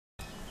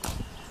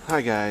Hi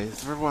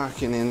guys, we're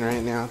walking in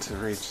right now to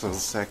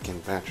Rachel's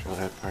second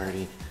bachelorette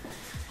party.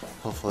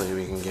 Hopefully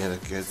we can get a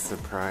good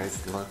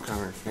surprised look on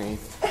her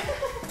face.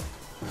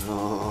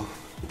 Oh,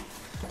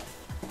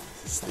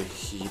 this is the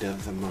heat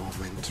of the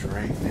moment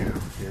right now.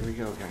 Here we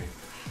go, guys.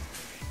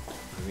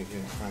 Let me get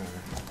in front of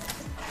her.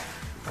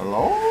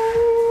 Hello?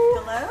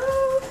 Hello?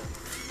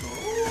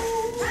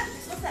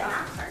 What's that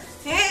knock first?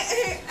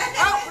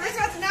 Oh, we're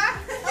supposed to knock?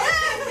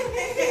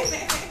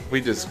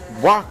 We just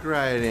walked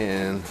right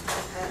in.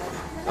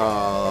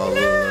 Oh,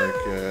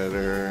 look at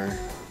her.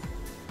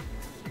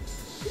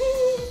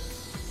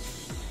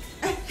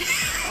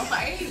 Oh,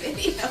 why are you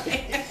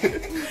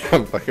videoing?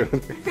 I'm fucking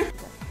with her.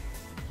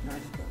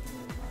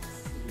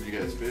 Did you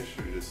guys fish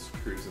or just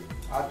cruising?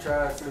 I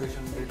tried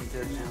fishing, didn't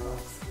catch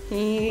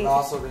anything. I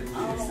also didn't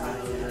get anything or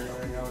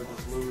anything. I was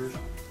just lures.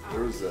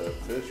 There was a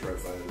fish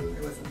right by the...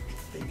 It wasn't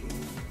thinking.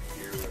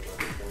 Here, right by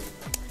the thing.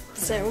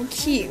 So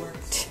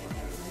cute.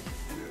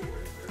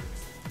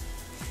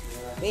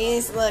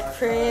 These look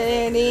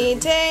pretty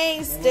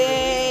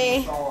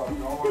tasty.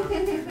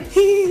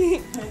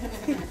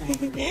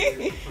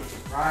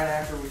 Right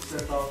after we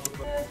stepped off the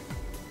boat.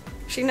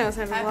 She knows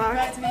how to Happy walk.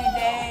 bridesmaid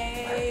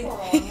day,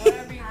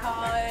 whatever you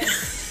call it.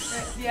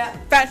 Yeah.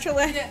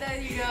 Bachelorette. Yeah, there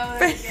you go.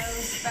 There you go.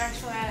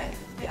 Bachelorette.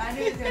 I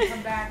knew he was going to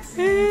come back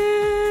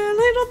soon.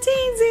 Little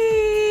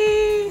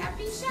teensy.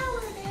 Happy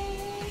shower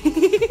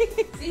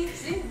day.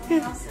 See?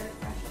 I'll say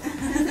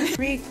bachelorette.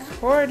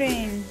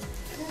 Recording.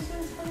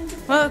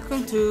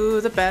 Welcome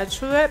to the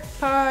bachelorette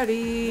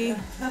party.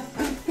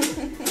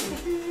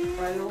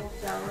 Bridal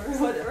shower,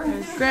 whatever.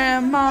 With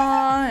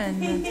Grandma and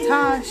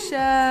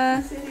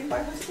Natasha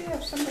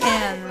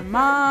and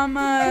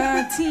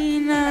Mama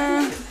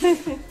Tina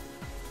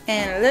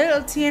and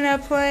little Tina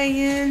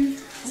playing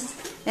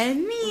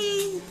and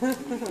me.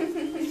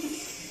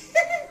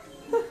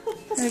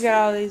 We got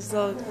all these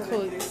little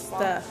cool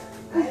stuff.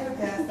 I look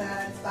at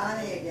that, it's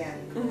Bonnie again.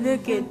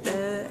 Look at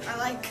that. I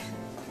like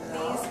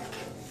these.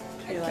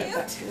 You like Cute.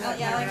 that? Oh,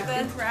 yeah, I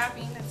like the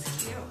wrapping. That's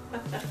cute.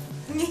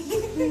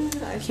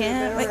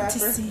 Can't wait to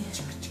see.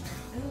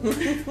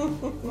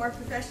 More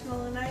professional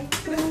than I.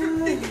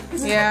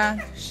 Yeah,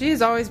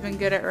 she's always been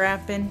good at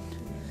rapping.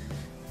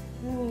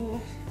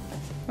 It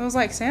was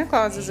like Santa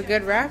Claus is a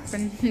good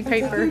wrapping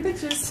paper.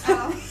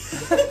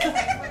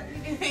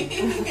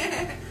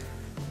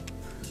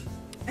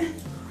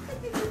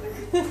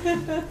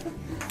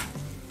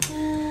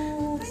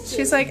 Oh.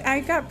 She's like, I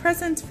got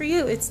presents for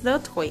you. It's the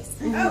toys.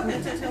 Oh,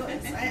 little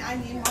toys. I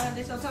need more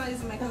little toys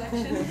in my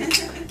collection.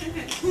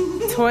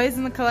 Toys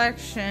in the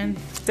collection.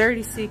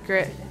 Dirty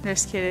secret.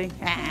 Just kidding.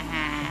 Oh,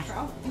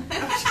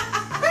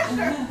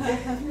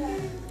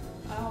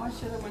 I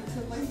should have went to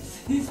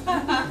Lacey's.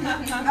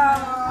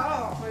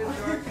 Oh.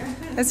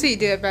 That's what you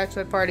do at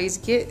bachelor parties.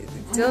 Get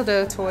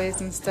dildo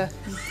toys and stuff.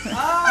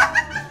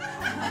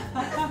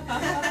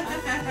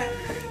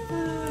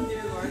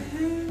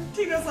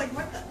 Tina's like,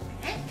 what the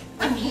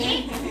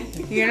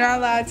heck? You're not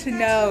allowed to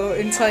know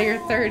until you're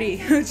 30.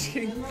 Just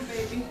kidding. No,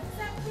 baby.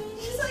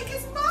 She's like,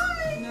 it's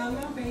mine.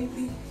 No,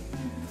 baby.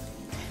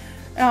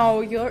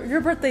 Oh,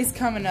 your birthday's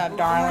coming up,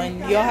 darling.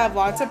 You'll have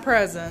lots of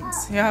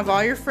presents. You'll have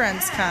all your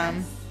friends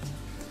come.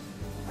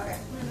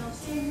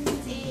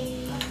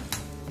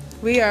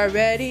 We are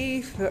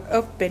ready for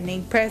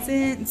opening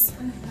presents.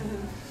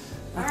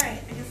 Alright, I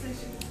guess I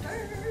should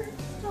start.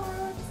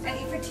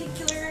 Any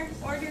particular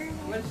order?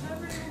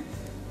 Whatever. I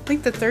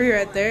think the three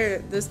right there,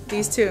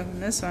 these two,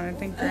 and this one, I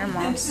think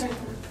Grandma's.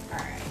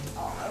 Alright,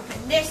 I'll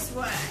open this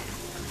one.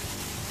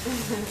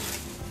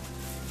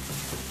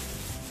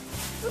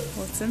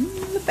 What's in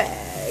the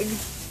bag?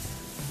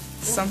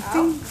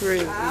 Something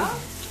groovy.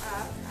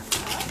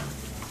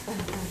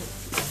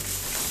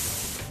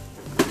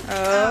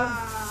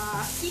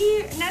 Oh,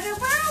 Here, another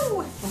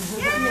row.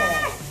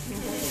 Yeah.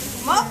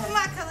 More for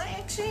my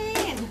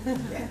collection.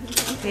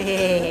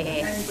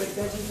 yeah. And with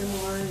veggies in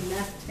one, and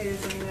mashed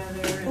potatoes in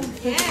another, and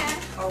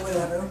Yeah. or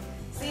whatever.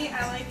 See, I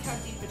like how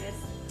deep it is.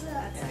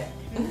 That's it.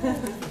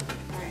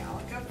 Alright,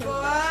 I'll go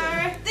for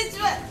this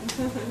one.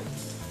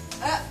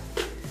 Kinda.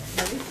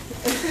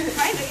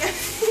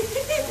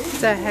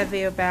 It's a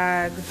heavier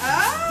bag.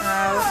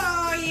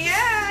 Oh,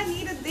 yeah, I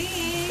needed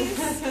these.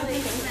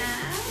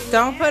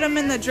 Don't put them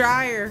in the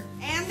dryer.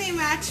 And they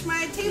match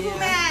my table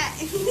mat.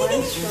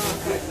 Mine's strong,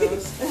 cut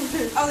those.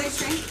 Oh, they're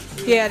string?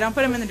 Yeah, don't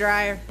put them in the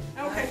dryer.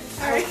 Okay,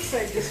 I alright. would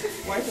say just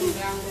wipe them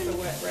down with a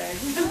wet rag.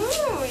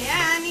 Ooh,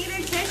 yeah, I need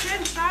a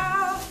kitchen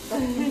salt.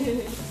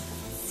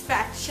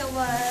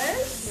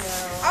 Spatulas.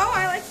 Yeah. Oh,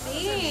 I like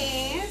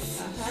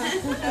these.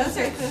 Those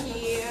are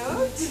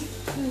cute.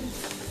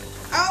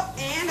 Oh,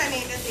 and I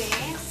needed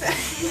these.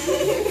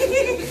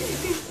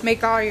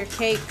 Make all your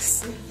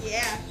cakes.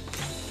 Yeah.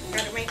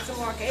 Gotta make some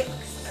more cakes.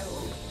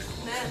 Oh.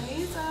 Then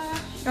these are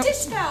Oh.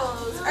 dish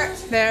towels. Or,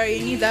 There,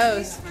 you need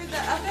those. for the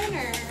oven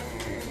or?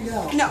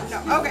 No. No.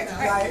 Okay.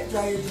 Alright.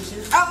 Dry your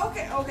dishes. Oh,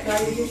 okay. Dry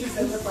your dishes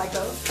that look like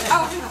those.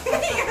 Oh.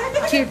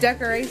 Cute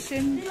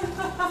decoration.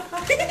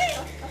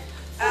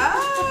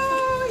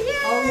 Oh,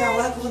 yeah. Oh yeah,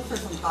 we'll have to look for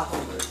some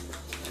poppers.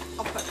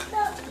 I'll put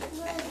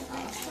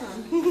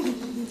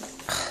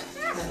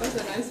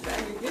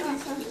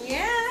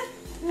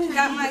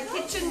got my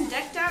kitchen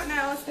decked out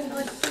now. It's gonna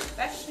look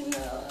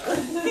professional.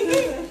 I'm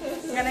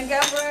gonna go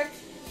for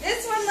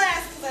this one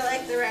last because I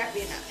like the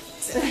wrapping on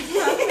it.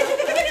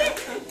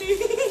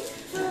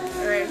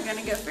 Alright, I'm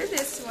gonna go for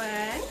this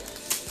one.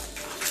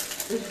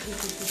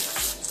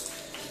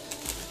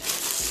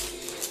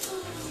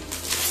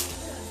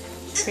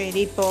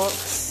 Pretty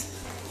box.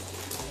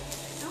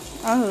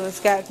 Oh, it's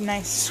got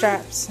nice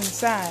straps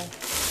inside.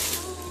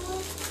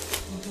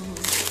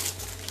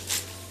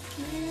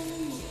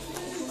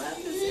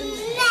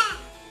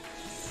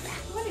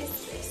 What is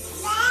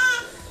this?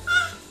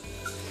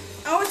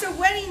 Oh, it's a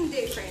wedding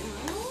day frame.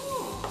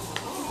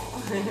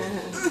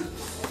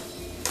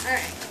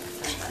 Alright.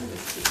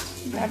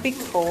 That'd be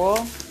cool.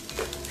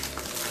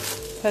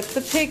 Put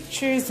the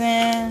pictures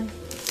in.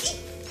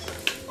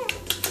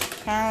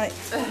 Kind of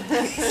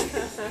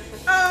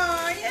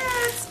Oh,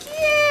 yeah, it's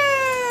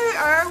cute.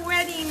 Our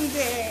wedding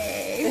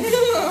day.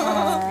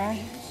 like,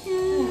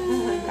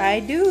 I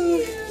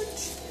do.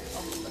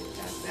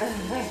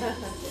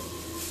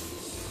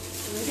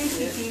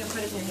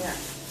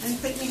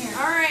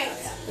 Alright.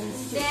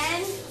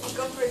 Then I'll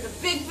go for the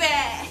big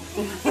bag.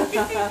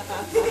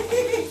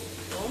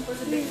 Going for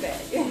the big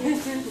bag.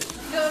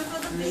 Going for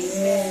the big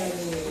bag.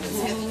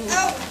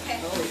 Oh, okay.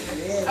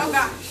 Oh,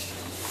 gosh.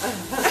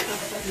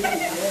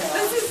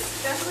 This is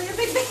definitely a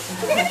big bag.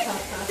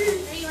 Do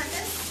you want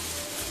this?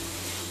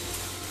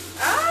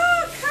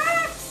 Oh,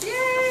 cups!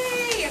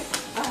 Yay!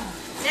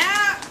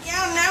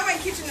 Now my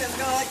kitchen is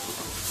going like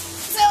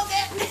so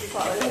good.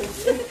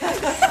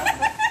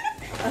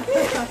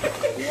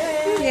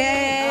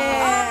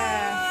 Yeah. Oh,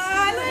 I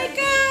like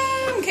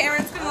them.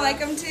 Cameron's gonna like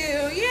them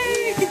too.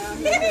 Yay!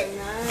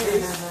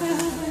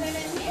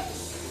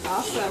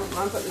 Awesome.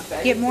 I'll put this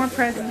back. Get more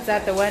presents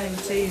at the wedding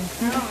too.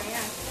 Oh yeah.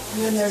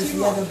 And then there's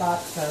the other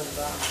box of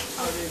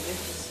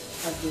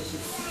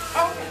dishes.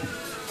 Okay.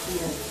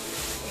 Yeah.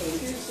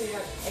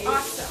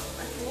 Awesome.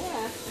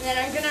 Yeah. And then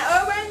I'm gonna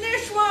open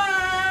this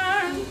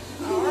one.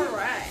 All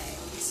right.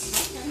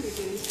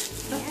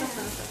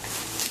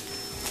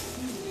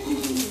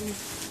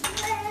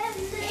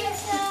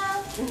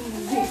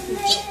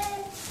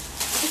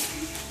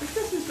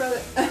 Christmas brother.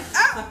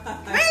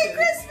 Oh, Merry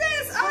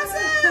Christmas!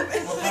 Awesome.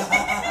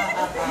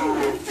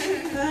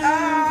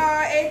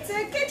 It's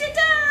a kitchen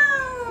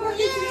towel.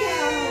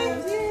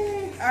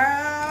 Yay! Oh, I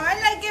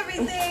like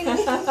everything.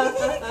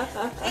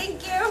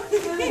 Thank you.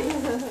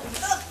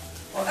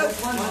 Oh, there's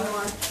one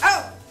more.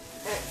 Oh.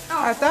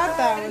 I thought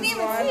that was didn't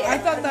even one. see it. I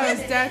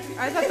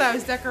thought that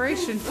was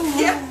decoration.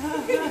 Yeah.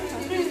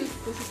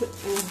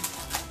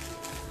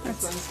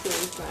 This one's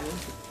pretty funny.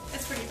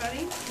 It's pretty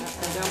funny.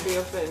 Don't be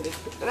offended.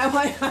 But I'm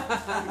like,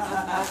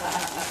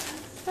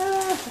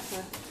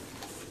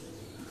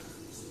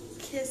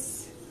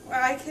 Kiss.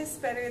 Well, I kiss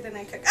better than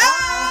I cook. Oh!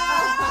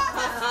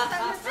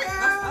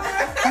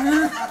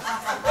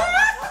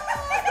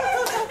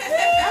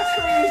 that's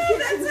for your kitchen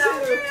That's so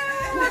too. true.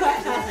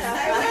 I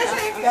wish I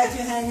Got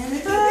you hanging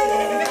it.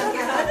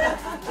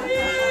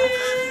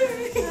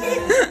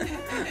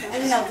 And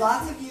you have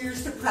lots of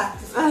years to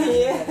practice.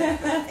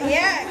 Yeah.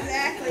 Yeah,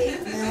 exactly.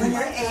 And then when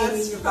you're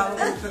 80, you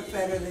probably cook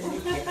better than you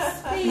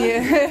kiss.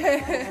 Yeah.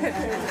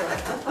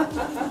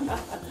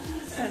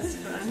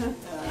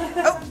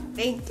 Oh,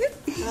 thank you.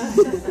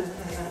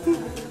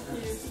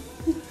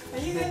 Are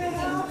you gonna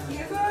help?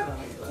 You cook?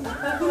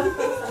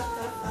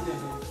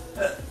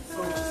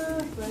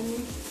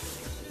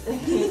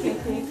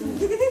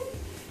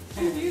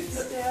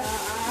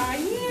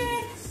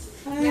 Yeah.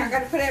 Now I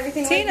gotta put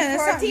everything away Tina,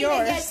 before that's not Tina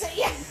yours. gets it.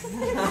 Yeah.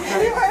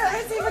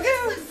 Let's see if we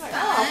go.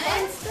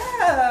 Fun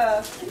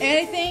stuff.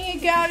 Anything you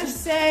gotta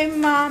say,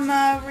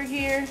 Mama, over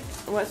here?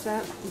 What's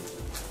that?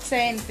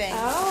 Say anything.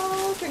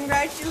 Oh,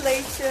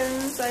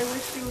 congratulations. I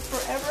wish you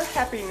forever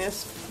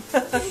happiness.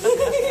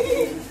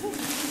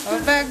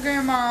 What about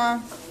Grandma?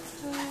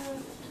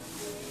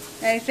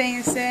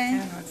 Anything to say?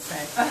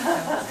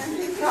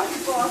 Caught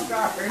people off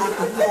guard.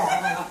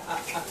 Yeah,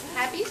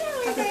 Happy have to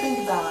holidays. think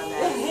about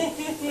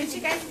that. Wish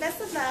you guys best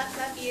of luck.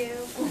 Love you.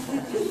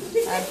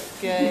 That's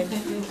good.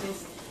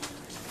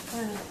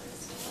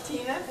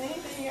 Tina,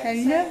 anything you got to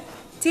Hello?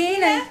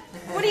 Tina.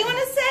 What do you want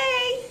to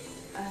say?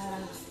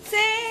 Say, I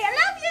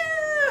love you.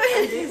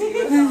 This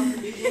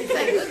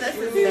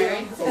is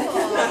very cool.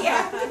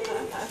 Yeah.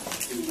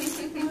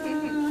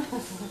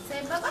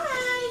 Say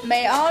bye-bye.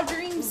 May all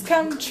dreams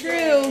come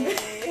true.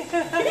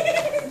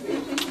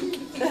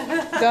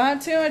 Don't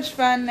have too much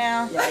fun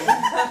now.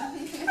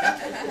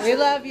 We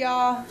love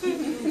y'all.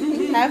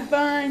 Have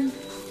fun.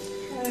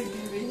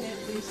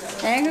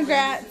 And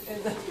congrats.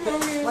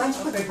 Why don't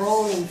you put the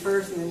bowl in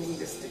first and then you can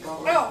just stick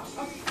all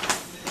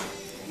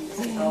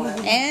Oh,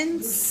 okay.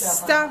 And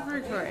stop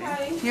recording. You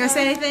want to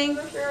say anything?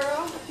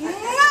 girl?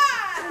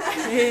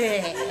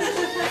 Yeah.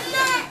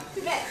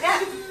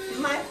 That's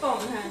my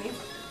phone, honey.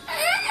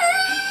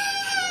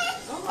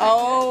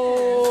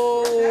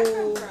 Oh.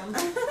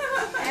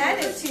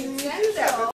 Attitude.